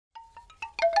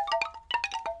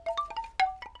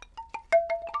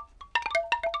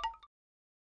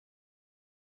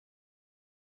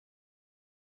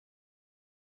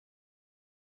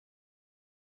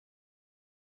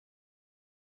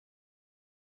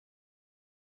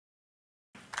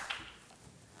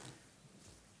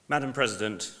Madam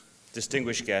President,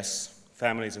 distinguished guests,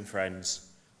 families and friends,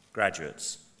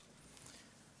 graduates.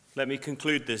 Let me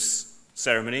conclude this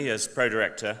ceremony as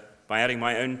Pro-Director by adding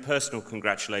my own personal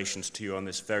congratulations to you on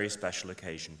this very special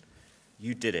occasion.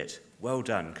 You did it. Well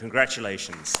done.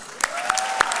 Congratulations.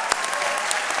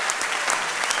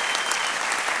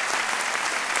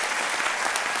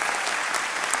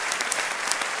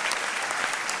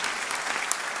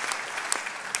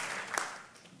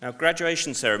 Now,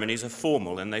 graduation ceremonies are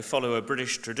formal and they follow a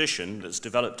British tradition that's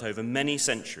developed over many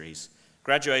centuries.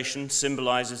 Graduation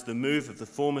symbolises the move of the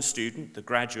former student, the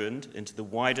graduate, into the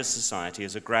wider society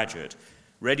as a graduate,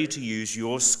 ready to use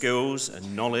your skills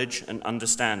and knowledge and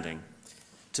understanding.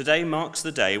 Today marks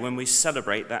the day when we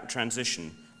celebrate that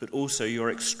transition, but also your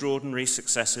extraordinary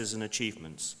successes and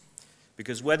achievements.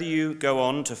 Because whether you go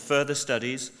on to further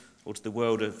studies or to the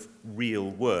world of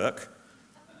real work,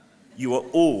 you are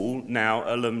all now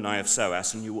alumni of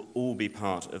SOAS, and you will all be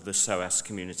part of the SOAS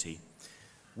community.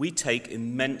 We take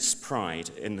immense pride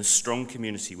in the strong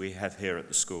community we have here at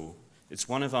the school. It's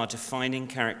one of our defining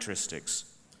characteristics.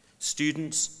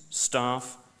 Students,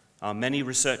 staff, our many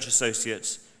research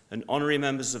associates, and honorary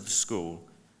members of the school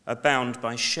are bound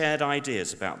by shared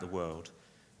ideas about the world,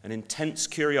 an intense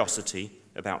curiosity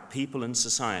about people and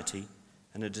society,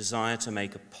 and a desire to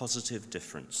make a positive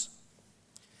difference.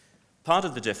 Part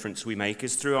of the difference we make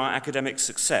is through our academic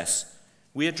success.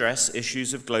 We address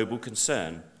issues of global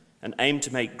concern and aim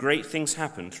to make great things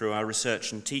happen through our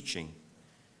research and teaching,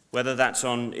 whether that's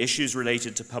on issues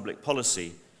related to public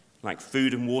policy, like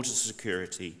food and water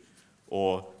security,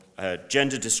 or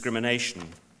gender discrimination,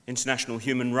 international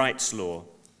human rights law,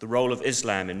 the role of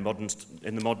Islam in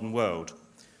the modern world,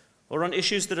 or on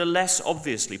issues that are less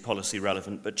obviously policy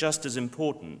relevant but just as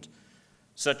important,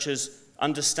 such as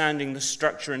understanding the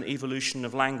structure and evolution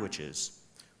of languages,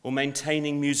 or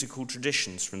maintaining musical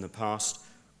traditions from the past,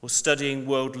 or studying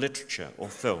world literature or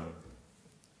film.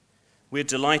 We're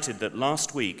delighted that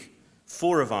last week,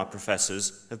 4 of our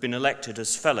professors have been elected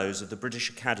as Fellows of the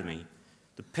British Academy,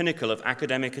 the pinnacle of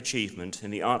academic achievement in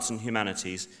the arts and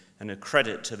humanities, and a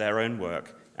credit to their own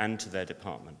work and to their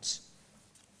departments.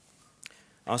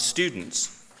 Our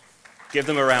students, give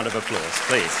them a round of applause,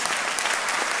 please.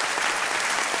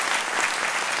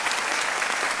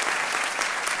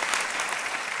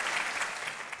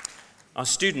 Our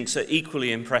students are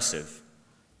equally impressive,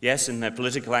 yes, in their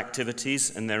political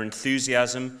activities and their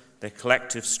enthusiasm, their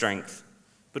collective strength,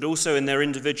 but also in their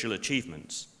individual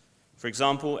achievements. For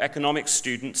example, economics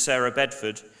student Sarah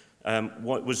Bedford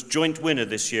was joint winner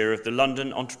this year of the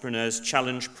London Entrepreneurs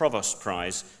Challenge Provost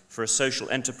Prize for a social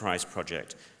enterprise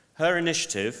project. Her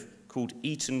initiative, called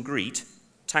Eat and Greet,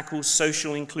 tackles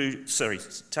social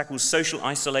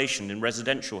isolation in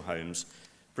residential homes,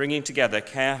 bringing together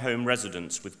care home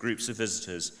residents with groups of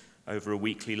visitors over a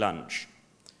weekly lunch.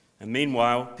 And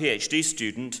meanwhile, PhD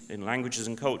student in languages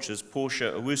and cultures,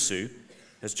 Portia Owusu,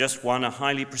 has just won a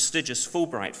highly prestigious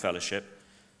Fulbright Fellowship,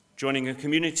 joining a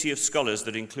community of scholars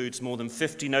that includes more than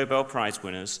 50 Nobel Prize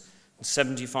winners and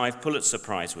 75 Pulitzer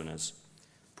Prize winners.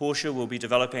 Portia will be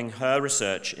developing her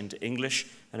research into English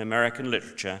and American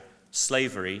literature,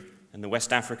 slavery, and the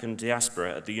West African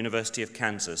diaspora at the University of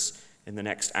Kansas in the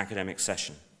next academic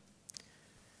session.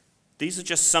 These are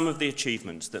just some of the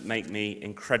achievements that make me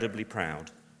incredibly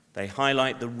proud. They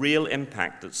highlight the real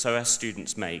impact that SOAS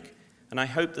students make, and I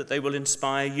hope that they will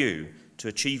inspire you to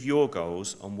achieve your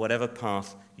goals on whatever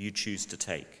path you choose to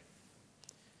take.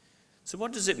 So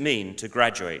what does it mean to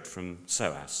graduate from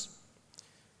SOAS?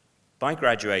 By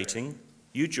graduating,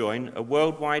 you join a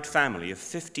worldwide family of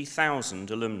 50,000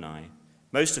 alumni,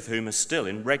 most of whom are still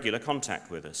in regular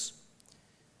contact with us.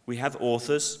 We have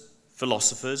authors,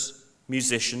 philosophers,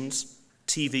 musicians,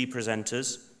 TV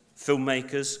presenters,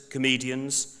 filmmakers,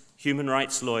 comedians, human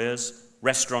rights lawyers,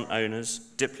 restaurant owners,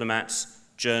 diplomats,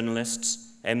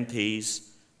 journalists,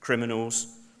 MPs,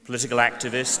 criminals, political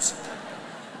activists,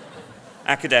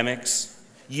 academics,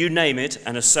 you name it,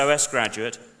 and a SOAS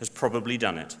graduate has probably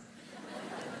done it.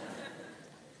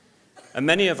 And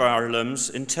many of our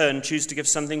alums, in turn, choose to give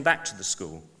something back to the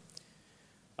school.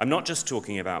 I'm not just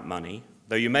talking about money,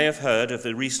 though you may have heard of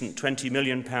the recent £20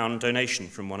 million donation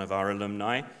from one of our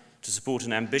alumni to support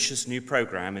an ambitious new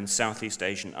programme in Southeast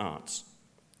Asian arts.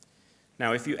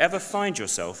 Now, if you ever find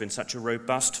yourself in such a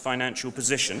robust financial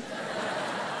position,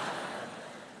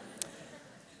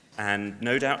 and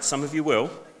no doubt some of you will,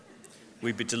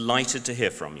 we'd be delighted to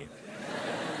hear from you.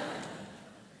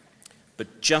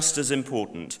 But just as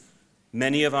important,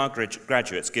 many of our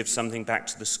graduates give something back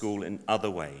to the school in other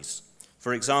ways.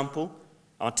 For example,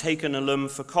 our Take an Alum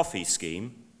for Coffee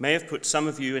scheme may have put some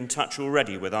of you in touch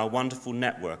already with our wonderful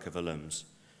network of alums.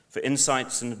 for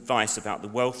insights and advice about the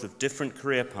wealth of different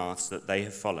career paths that they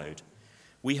have followed.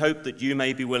 We hope that you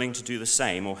may be willing to do the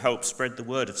same or help spread the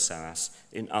word of SOAS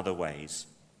in other ways.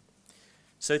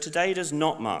 So today does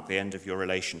not mark the end of your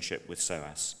relationship with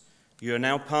SOAS. You are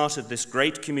now part of this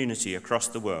great community across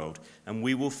the world, and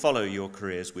we will follow your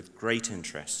careers with great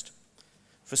interest.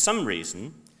 For some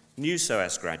reason, new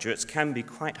SOAS graduates can be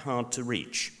quite hard to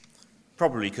reach,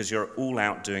 probably because you're all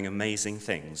out doing amazing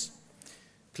things.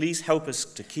 Please help us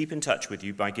to keep in touch with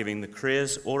you by giving the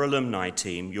careers or alumni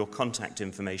team your contact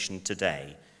information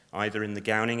today, either in the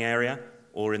Gowning area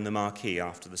or in the marquee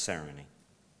after the ceremony.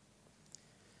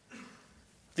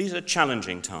 These are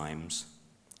challenging times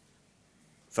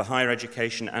for higher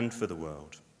education and for the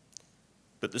world.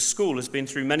 But the school has been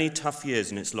through many tough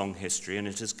years in its long history, and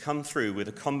it has come through with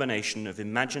a combination of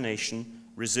imagination,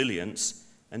 resilience,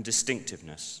 and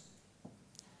distinctiveness.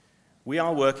 We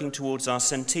are working towards our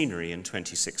centenary in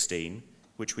 2016,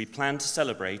 which we plan to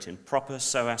celebrate in proper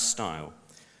SOAS style.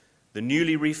 The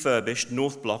newly refurbished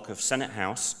North Block of Senate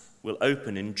House will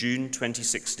open in June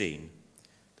 2016.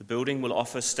 The building will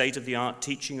offer state-of-the-art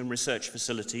teaching and research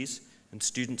facilities and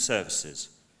student services.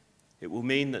 It will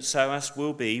mean that SOAS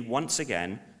will be, once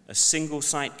again, a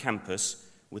single-site campus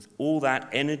with all that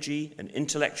energy and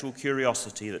intellectual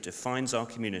curiosity that defines our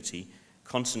community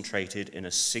concentrated in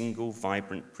a single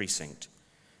vibrant precinct.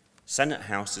 Senate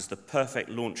House is the perfect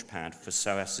launch pad for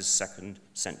SOAS's second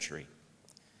century.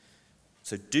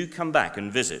 So do come back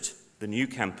and visit the new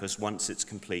campus once it's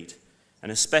complete,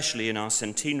 and especially in our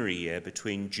centenary year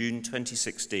between June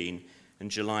 2016 and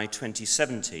July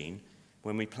 2017,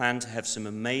 when we plan to have some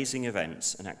amazing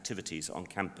events and activities on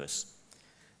campus.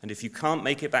 And if you can't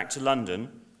make it back to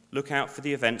London, look out for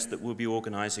the events that we'll be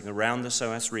organising around the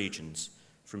SOAS regions,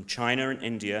 from China and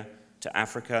India to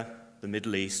Africa, the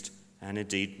Middle East, and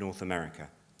indeed North America.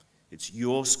 It's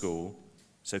your school,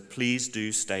 so please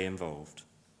do stay involved.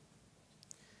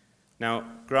 Now,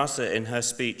 Graça, in her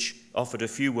speech, offered a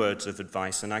few words of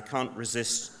advice, and I can't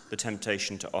resist the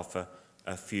temptation to offer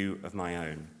a few of my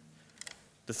own.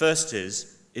 The first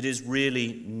is, it is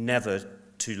really never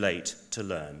too late to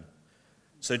learn.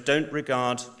 So don't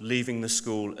regard leaving the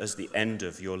school as the end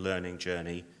of your learning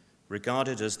journey, regard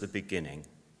it as the beginning.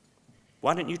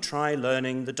 Why don't you try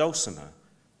learning the dulcimer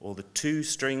or the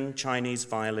two-string Chinese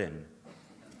violin?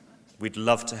 We'd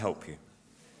love to help you.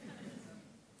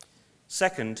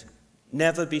 Second,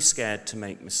 never be scared to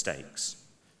make mistakes,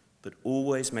 but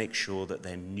always make sure that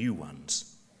they're new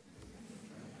ones.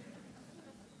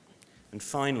 And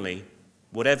finally,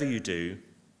 whatever you do,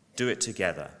 do it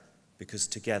together, because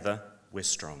together we're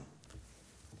strong.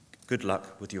 Good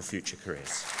luck with your future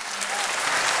careers.